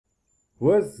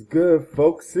What's good,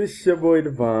 folks? It's your boy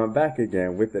Devon back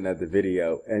again with another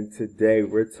video, and today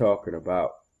we're talking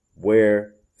about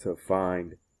where to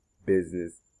find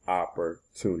business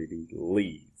opportunity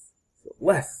leads. So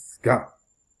let's go.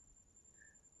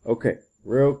 Okay,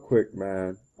 real quick,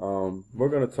 man. We're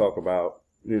gonna talk about,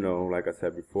 like I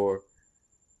said before,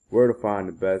 where to find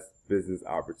the best business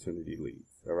opportunity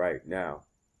leads. All right, now,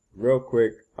 real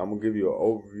quick, I'm gonna give you an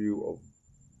overview of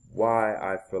why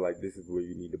I feel like this is where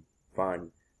you need to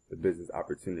find the business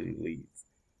opportunity leads.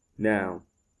 Now,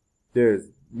 there's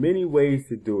many ways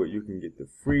to do it. You can get the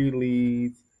free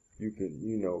leads. You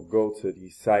can, go to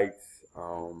these sites,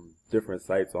 different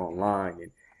sites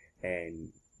online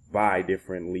and buy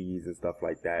different leads and stuff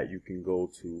like that. You can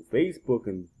go to Facebook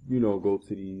and, go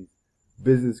to these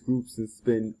business groups and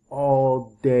spend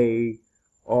all day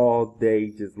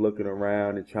just looking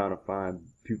around and trying to find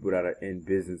people that are in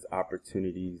business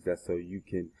opportunities. That's so you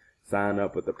can sign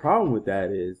up. But the problem with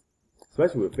that is,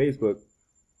 especially with Facebook,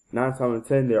 9 times out of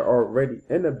 10, they're already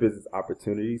in a business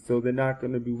opportunity, so they're not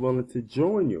going to be willing to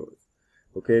join yours.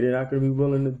 Okay, they're not going to be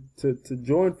willing to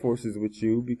join forces with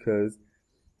you because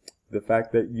the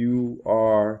fact that you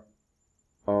are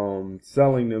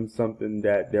selling them something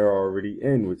that they're already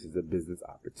in, which is a business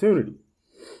opportunity.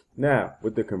 Now,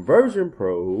 with the Conversion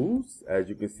Pros, as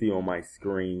you can see on my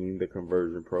screen, the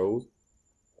Conversion Pros,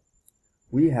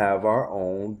 we have our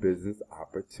own business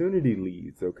opportunity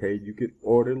leads. Okay, you can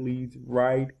order leads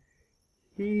right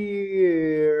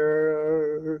here.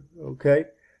 Okay,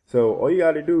 so all you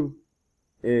got to do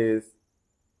is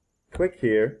click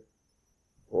here,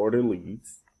 order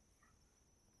leads.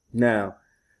 Now,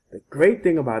 the great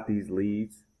thing about these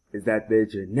leads is that they're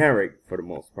generic for the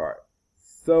most part.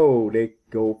 So they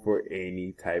go for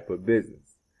any type of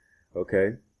business.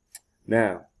 Okay,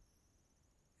 now,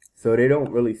 so they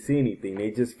don't really see anything.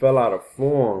 They just fill out a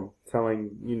form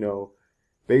telling,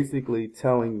 basically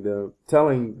telling the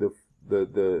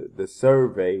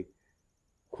survey,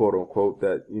 quote unquote,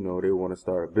 that, they want to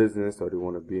start a business or they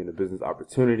want to be in a business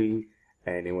opportunity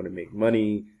and they want to make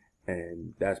money,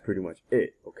 and that's pretty much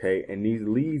it. Okay, and these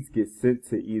leads get sent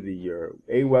to either your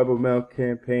AWeber mail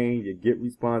campaign, your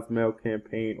GetResponse mail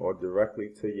campaign, or directly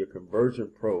to your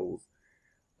Conversion Pros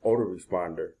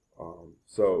autoresponder.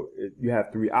 So you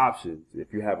have 3 options.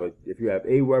 If you have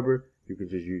AWeber, you can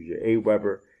just use your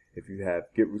AWeber. If you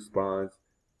have GetResponse,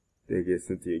 they get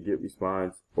sent to your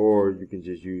GetResponse, or you can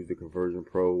just use the Conversion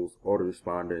Pros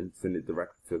autoresponder and send it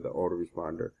directly to the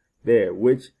autoresponder there,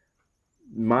 which,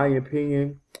 in my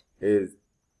opinion, is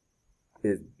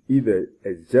either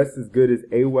just as good as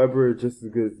AWeber, just as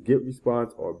good as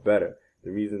GetResponse, or better. The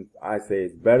reason I say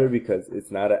it's better because it's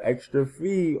not an extra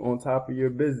fee on top of your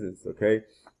business. Okay,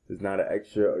 it's not an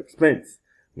extra expense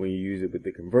when you use it with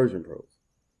the Conversion Pros.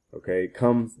 Okay, it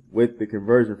comes with the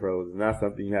Conversion Pros. It's not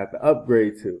something you have to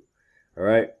upgrade to. All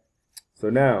right,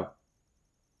 so now,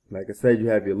 like I said, you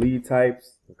have your lead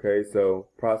types. Okay, so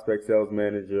prospect sales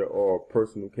manager or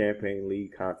personal campaign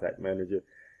lead contact manager.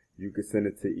 You can send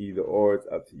it to either or. It's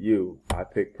up to you. I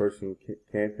pick personal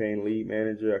campaign lead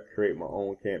manager. I create my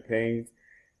own campaigns.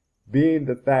 Being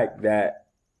the fact that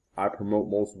I promote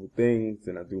multiple things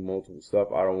and I do multiple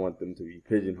stuff, I don't want them to be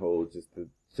pigeonholed just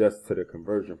to the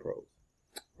Conversion Pros.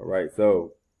 All right,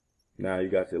 so now you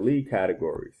got your lead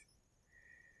categories.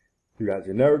 You got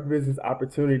generic business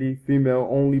opportunity, female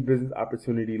only business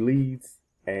opportunity leads,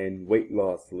 and weight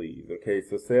loss leads. Okay,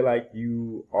 so say like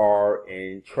you are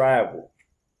in travel,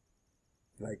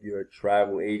 like you're a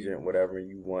travel agent, whatever, and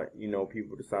you want,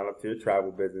 people to sign up to your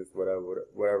travel business,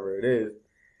 whatever it is,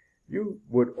 you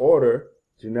would order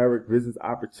generic business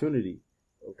opportunity.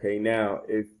 Okay, now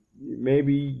if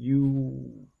maybe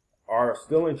you are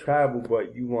still in travel,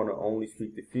 but you want to only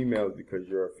speak to females because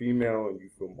you're a female and you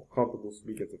feel more comfortable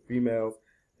speaking to females,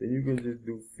 then you can just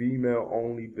do female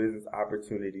only business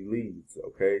opportunity leads.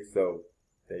 Okay, so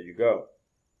there you go.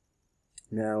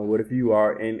 Now, what if you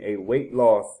are in a weight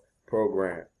loss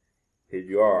program? Here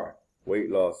you are,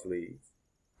 weight loss leads.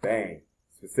 Bang.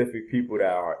 Specific people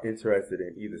that are interested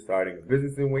in either starting a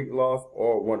business in weight loss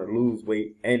or want to lose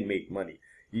weight and make money.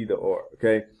 Either or,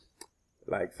 okay?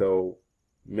 Like, so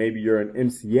maybe you're an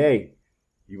MCA.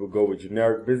 You will go with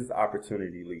generic business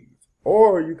opportunity leads.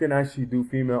 Or you can actually do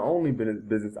female only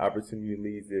business opportunity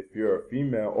leads if you're a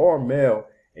female or male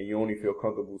and you only feel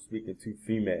comfortable speaking to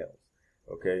females.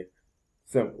 Okay?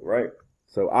 Simple, right?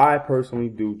 So I personally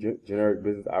do generic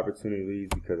business opportunity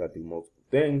leads because I do multiple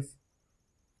things.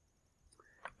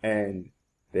 And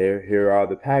here are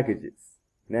the packages.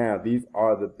 Now, these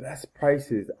are the best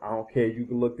prices. I don't care. You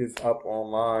can look this up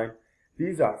online.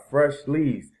 These are fresh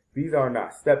leads. These are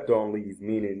not stepped on leads,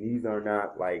 meaning these are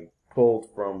not like pulled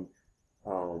from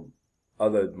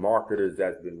other marketers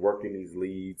that's been working these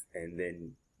leads, and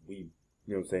then we, you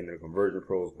know what I'm saying, the conversion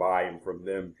pros buy them from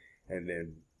them, and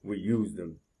then we use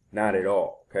them. Not at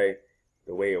all, okay?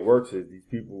 The way it works is these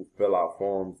people fill out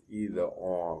forms either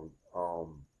on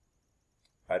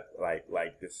at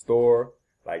like the store,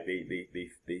 like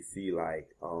they see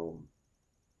like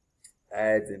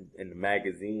ads in the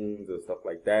magazines or stuff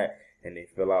like that, and they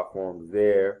fill out forms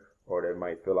there, or they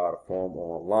might fill out a form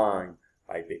online,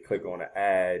 like they click on an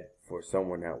ad for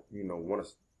someone that, you know, want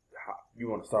to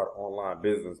start an online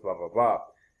business, blah blah blah,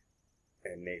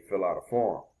 and they fill out a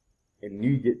form, and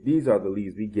you get, these are the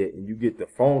leads we get, and you get the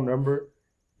phone number,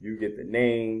 you get the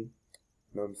name,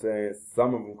 you know what I'm saying?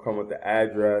 Some of them come with the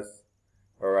address,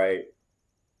 all right,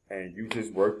 and you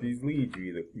just work these leads.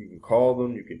 You can call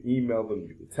them, you can email them,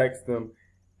 you can text them,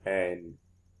 and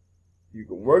you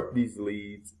can work these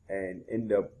leads and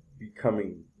end up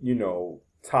becoming, you know,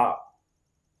 top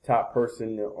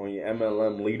person on your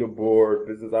MLM leaderboard,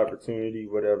 business opportunity,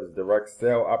 whatever, direct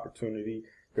sale opportunity.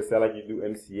 Because say like you do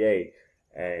MCA,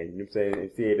 and you know what I'm saying,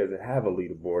 MCA doesn't have a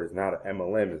leaderboard. It's not an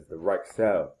MLM, it's direct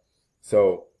sale.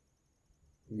 So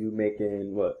you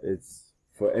making what? It's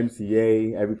for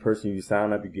MCA, every person you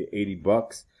sign up, you get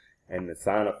 $80, and the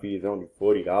sign up fee is only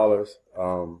 $40.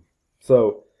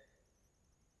 So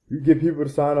you get people to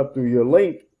sign up through your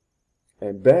link,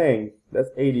 and bang, that's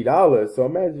 $80. So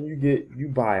imagine you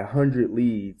buy 100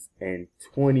 leads, and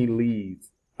 20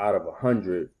 leads out of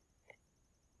 100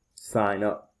 sign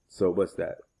up. So what's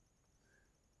that?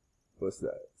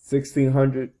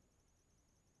 1,600?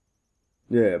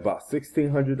 Yeah, about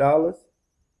 $1,600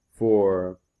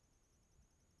 for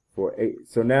eight.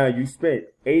 So now you spent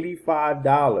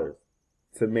 $85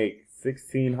 to make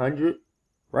 1,600,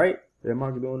 right? Am I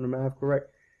doing the math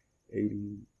correct?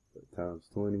 80 times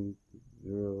 20,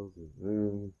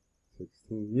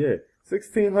 16. Yeah,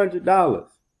 $1,600.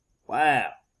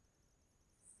 Wow,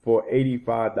 for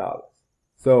 $85.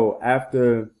 So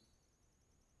after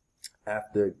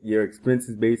your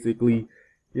expenses, basically,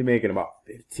 you're making about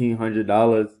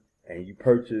 $1,500, and you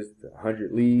purchased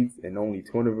 100 leads, and only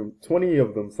 20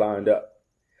 of them signed up.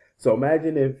 So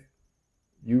imagine if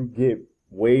you get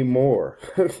way more.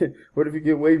 What if you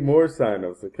get way more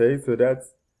signups? Okay, so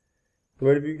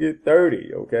what if you get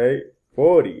 30? Okay,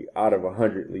 40 out of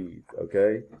 100 leads.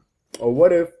 Okay, or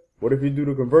what if you do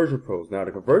the conversion pros? Now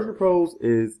the conversion pros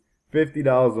is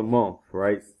 $50 a month,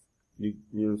 right? You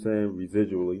know what I'm saying?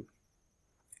 Residually,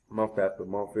 month after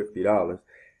month, $50.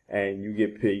 And you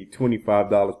get paid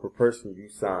 $25 per person you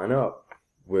sign up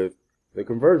with the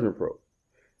conversion pro.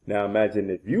 Now imagine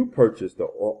if you purchase the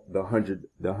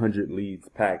 100 leads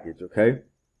package, okay?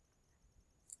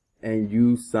 And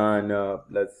you sign up,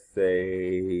 let's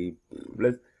for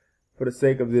the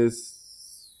sake of this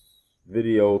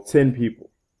video, 10 people,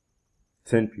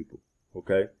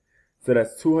 okay? So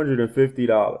that's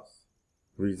 $250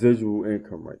 residual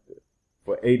income right there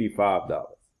for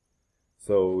 $85.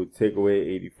 So take away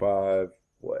 85,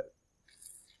 what?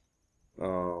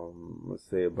 Let's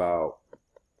say about,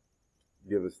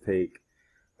 give us take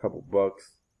a couple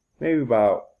bucks, maybe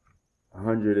about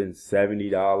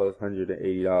 $170,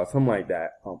 $180, something like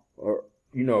that, or,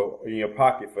 you know, in your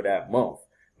pocket for that month,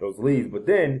 those leads. But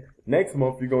then next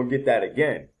month you're gonna get that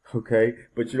again, okay?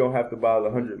 But you don't have to buy the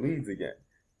 100 leads again.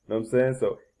 You know what I'm saying?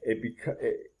 So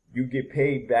you get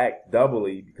paid back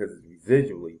doubly because it's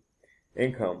residually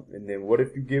income. And then what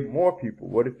if you get more people?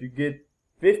 What if you get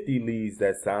 50 leads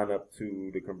that sign up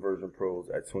to the conversion pros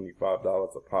at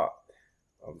 $25 a pop?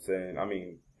 I'm saying, I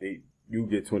mean, you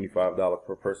get $25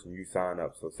 per person you sign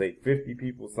up. So say 50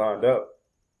 people signed up.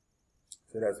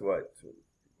 So that's what?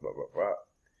 Blah, blah, blah.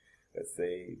 Let's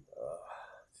say,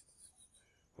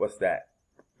 what's that?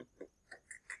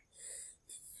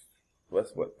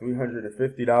 What's what?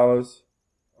 $350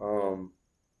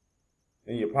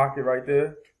 in your pocket right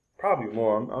there? Probably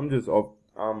more. I'm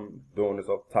doing this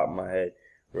off the top of my head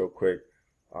real quick.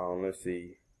 Let's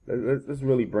see. Let's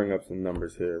really bring up some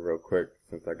numbers here real quick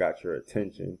since I got your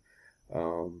attention.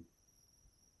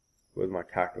 Where's my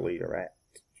calculator at?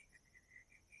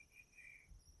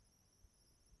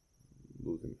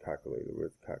 Losing the calculator.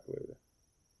 Where's the calculator?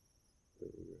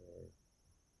 There we are.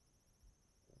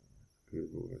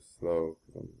 Computer's moving slow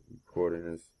because I'm recording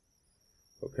this.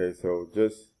 Okay, so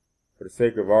just for the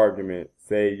sake of argument,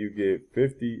 say you get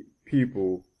 50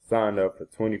 people signed up for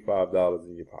 $25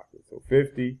 in your pocket. So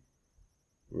 50,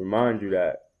 remind you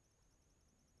that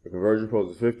the conversion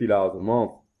pros is $50 a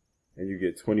month, and you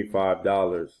get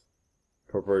 $25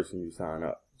 per person you sign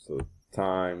up. So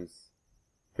times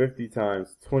 50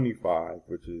 times 25,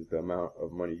 which is the amount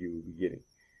of money you will be getting.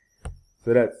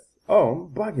 So that's, oh, I'm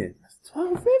bugging. That's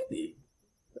 $12.50.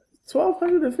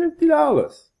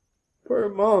 $1,250 per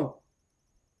month.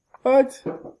 What?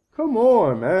 Come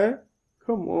on, man.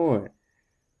 Come on.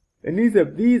 And these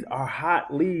are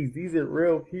hot leads. These are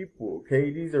real people,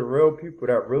 okay? These are real people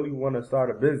that really want to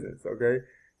start a business, okay?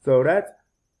 So that's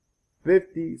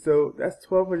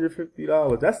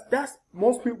 $1,250. That's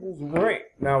most people's rent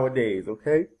nowadays,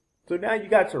 okay? So now you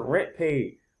got your rent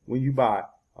paid when you buy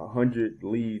 100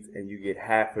 leads and you get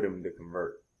half of them to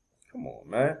convert. Come on,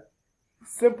 man.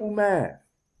 Simple math.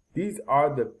 These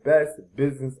are the best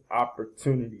business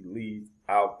opportunity leads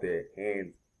out there,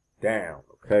 hands down,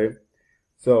 okay?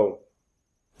 So,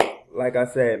 like I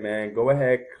said, man, go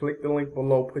ahead, click the link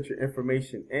below, put your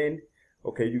information in.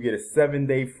 Okay, you get a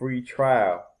 7-day free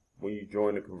trial when you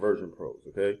join the Conversion Pros,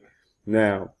 okay?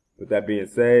 Now, with that being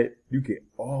said, you get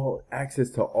all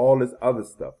access to all this other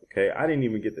stuff, okay? I didn't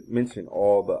even get to mention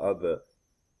all the other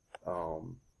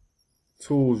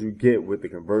tools you get with the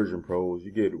Conversion Pros.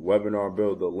 You get Webinar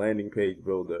Builder, Landing Page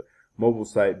Builder, Mobile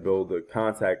Site Builder,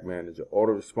 Contact Manager,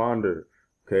 Autoresponder,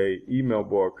 okay, Email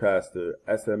Broadcaster,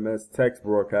 SMS Text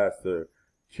Broadcaster,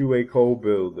 QA Code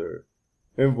Builder,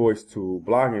 Invoice Tool,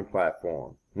 Blogging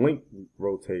Platform, Link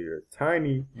Rotator,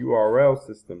 Tiny URL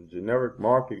System, Generic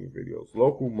Marketing Videos,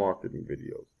 Local Marketing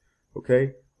Videos,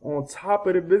 okay, on top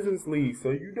of the business leads,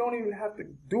 so you don't even have to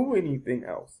do anything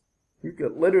else. You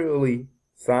could literally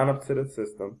sign up to the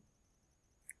system,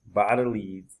 buy the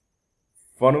leads,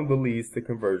 funnel the leads to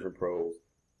Conversion Pros,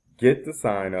 get the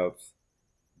signups,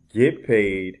 get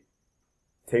paid,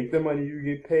 take the money you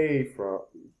get paid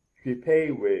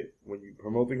with when you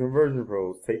promote the Conversion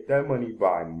Pros, take that money,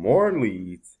 buy more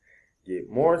leads, get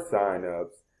more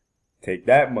signups, take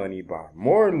that money, buy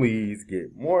more leads,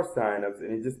 get more signups,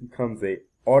 and it just becomes a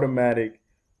automatic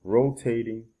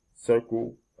rotating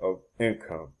circle of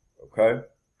income, okay?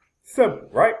 Simple,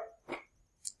 right?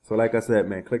 So like I said,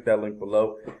 man, click that link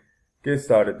below. Get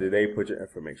started today, put your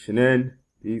information in.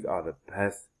 These are the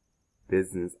best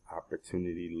business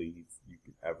opportunity leads you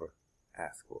could ever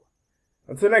ask for.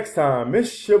 Until next time,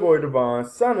 it's your boy Devon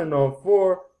signing off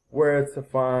for Where to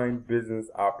Find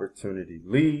Business Opportunity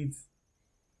Leads.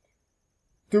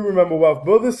 Do remember, wealth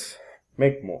builders,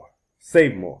 make more,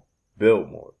 save more, build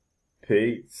more.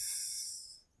 Peace.